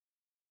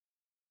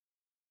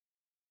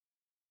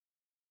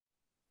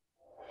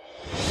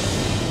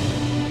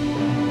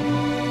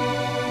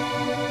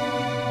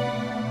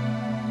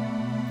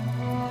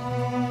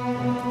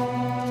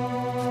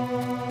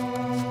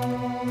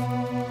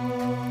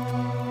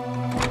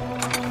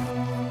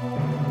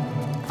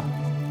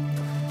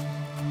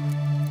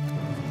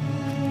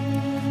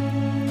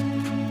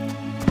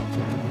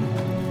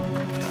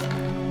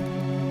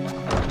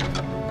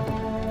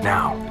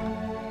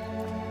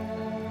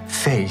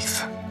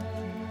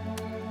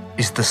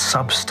is the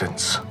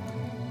substance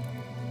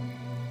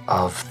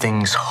of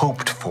things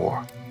hoped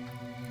for,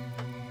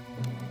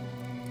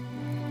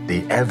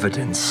 the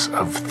evidence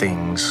of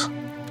things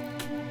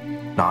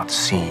not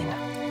seen.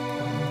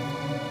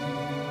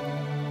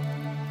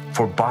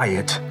 For by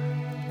it,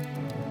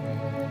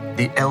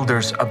 the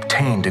elders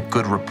obtained a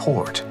good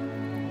report.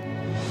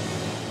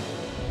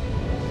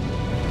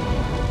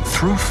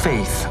 Through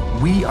faith,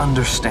 we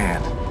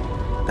understand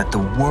that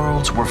the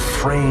worlds were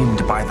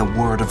framed by the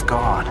word of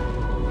God,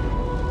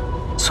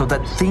 so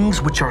that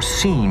things which are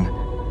seen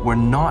were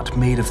not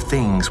made of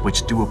things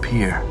which do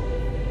appear.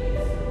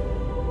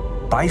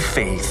 By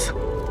faith,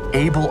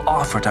 Abel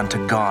offered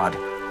unto God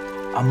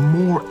a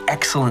more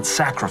excellent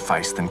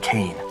sacrifice than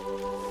Cain,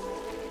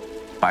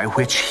 by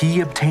which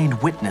he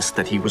obtained witness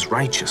that he was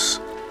righteous,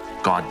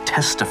 God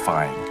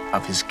testifying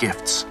of his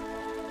gifts.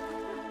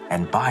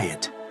 And by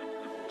it,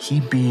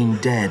 he being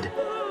dead,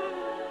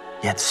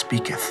 yet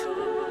speaketh.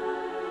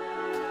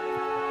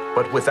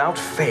 But without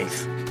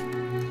faith,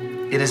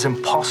 it is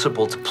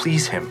impossible to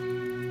please him.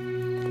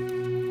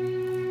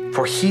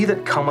 For he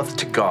that cometh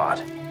to God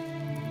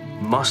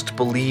must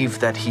believe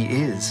that he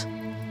is,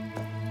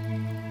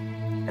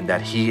 and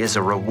that he is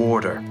a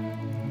rewarder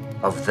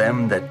of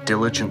them that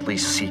diligently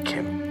seek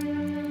him.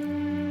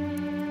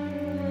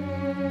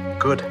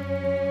 Good.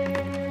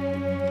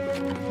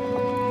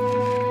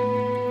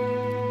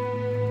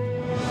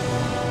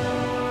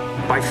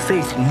 By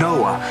faith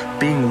Noah,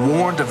 being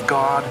warned of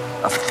God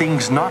of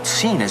things not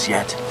seen as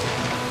yet,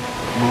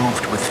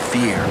 moved with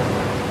fear,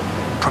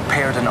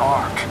 prepared an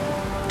ark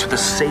to the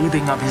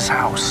saving of his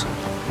house,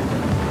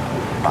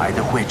 by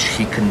the which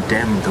he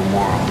condemned the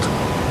world,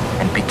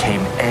 and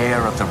became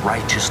heir of the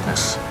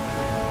righteousness,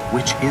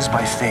 which is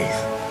by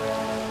faith.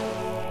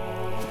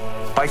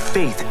 By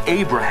faith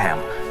Abraham,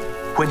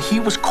 when he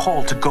was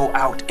called to go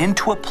out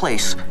into a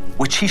place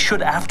which he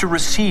should after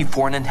receive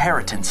for an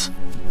inheritance,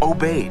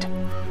 obeyed,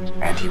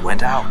 and he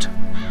went out,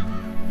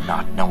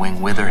 not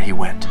knowing whither he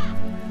went.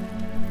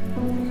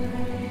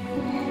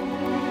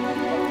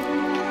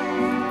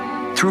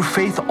 Through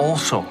faith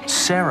also,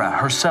 Sarah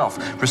herself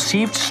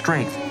received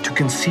strength to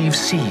conceive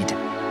seed,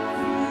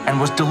 and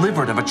was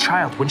delivered of a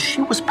child when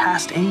she was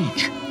past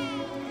age,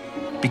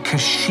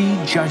 because she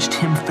judged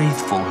him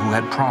faithful who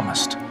had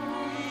promised.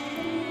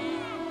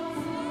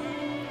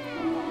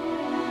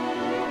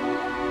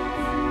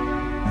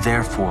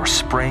 Therefore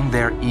sprang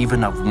there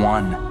even of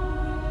one,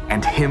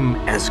 and him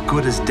as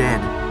good as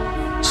dead,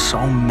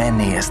 so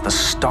many as the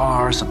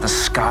stars of the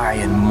sky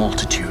in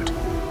multitude,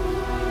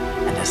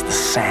 and as the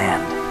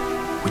sand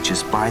which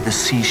is by the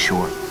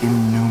seashore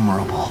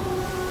innumerable.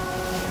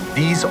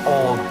 These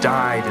all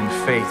died in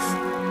faith,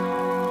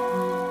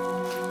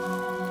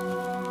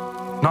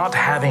 not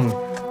having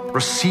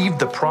received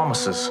the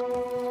promises,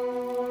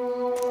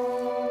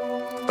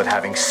 but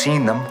having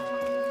seen them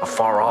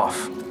afar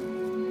off,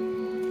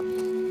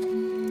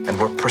 and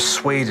were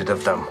persuaded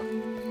of them,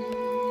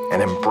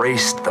 and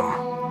embraced them,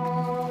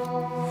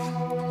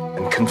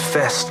 and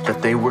confessed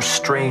that they were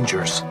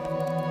strangers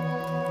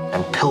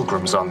and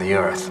pilgrims on the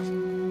earth.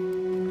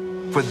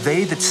 For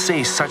they that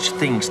say such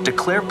things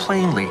declare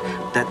plainly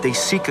that they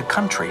seek a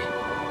country,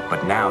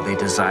 but now they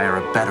desire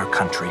a better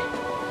country,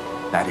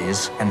 that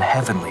is, an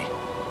heavenly.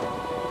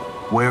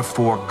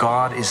 Wherefore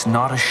God is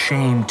not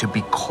ashamed to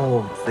be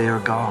called their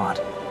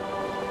God,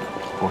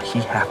 for he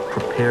hath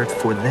prepared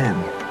for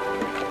them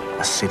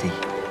a city.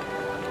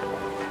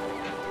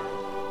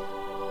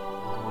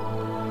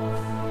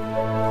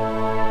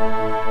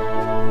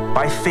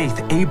 By faith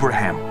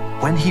Abraham,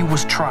 when he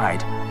was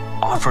tried,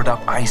 offered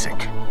up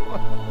Isaac.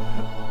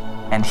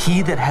 And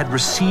he that had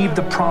received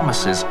the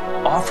promises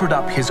offered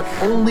up his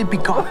only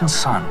begotten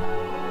son,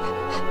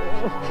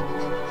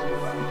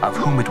 of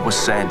whom it was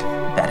said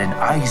that in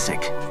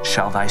Isaac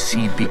shall thy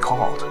seed be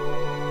called,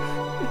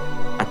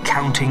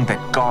 accounting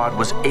that God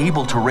was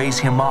able to raise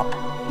him up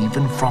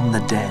even from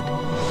the dead,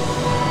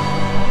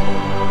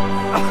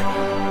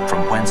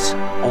 from whence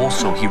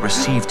also he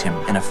received him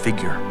in a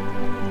figure.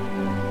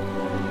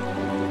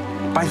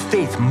 By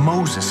faith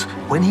Moses,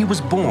 when he was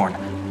born,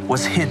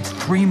 was hid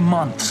 3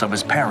 months of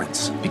his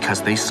parents, because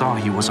they saw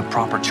he was a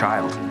proper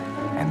child,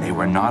 and they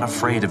were not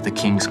afraid of the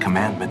king's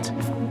commandment.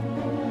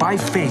 By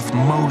faith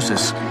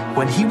Moses,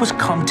 when he was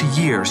come to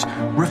years,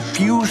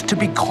 refused to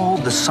be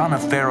called the son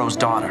of Pharaoh's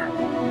daughter,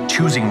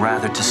 choosing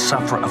rather to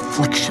suffer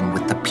affliction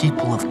with the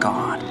people of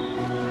God,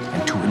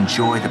 and to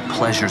enjoy the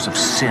pleasures of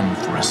sin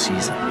for a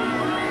season,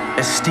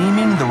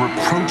 esteeming the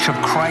reproach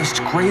of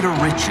Christ greater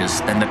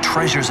riches than the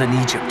treasures in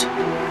Egypt,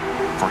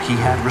 for he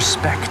had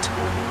respect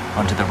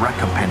unto the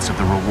recompense of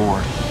the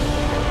reward.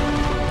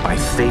 By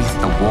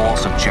faith the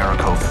walls of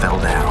Jericho fell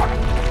down,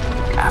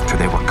 after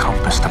they were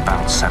compassed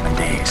about 7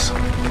 days.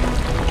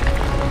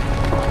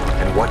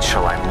 And what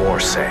shall I more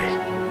say?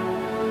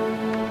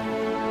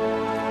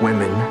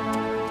 Women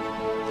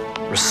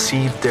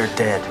received their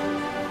dead,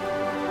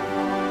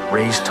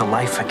 raised to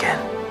life again,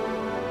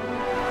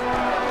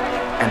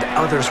 and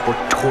others were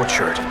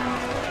tortured,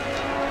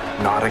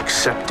 not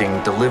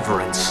accepting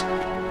deliverance,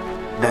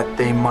 that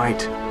they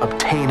might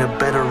obtain a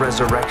better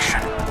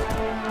resurrection.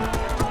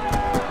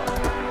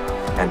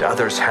 And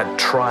others had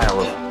trial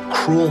of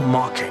cruel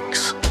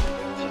mockings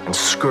and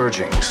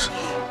scourgings,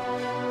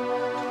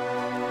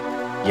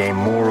 yea,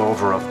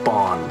 moreover of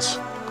bonds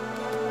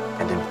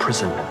and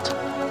imprisonment.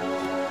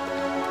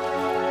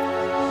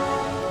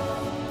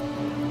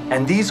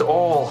 And these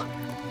all,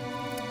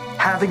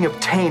 having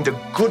obtained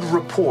a good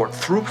report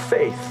through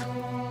faith,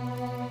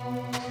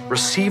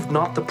 received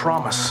not the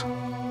promise,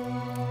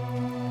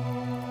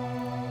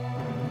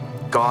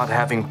 God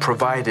having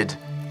provided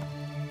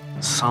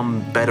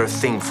some better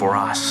thing for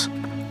us,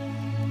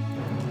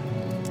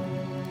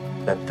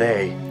 that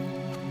they,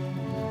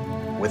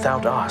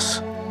 without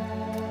us,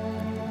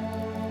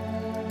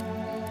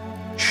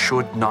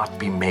 should not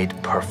be made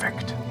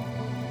perfect.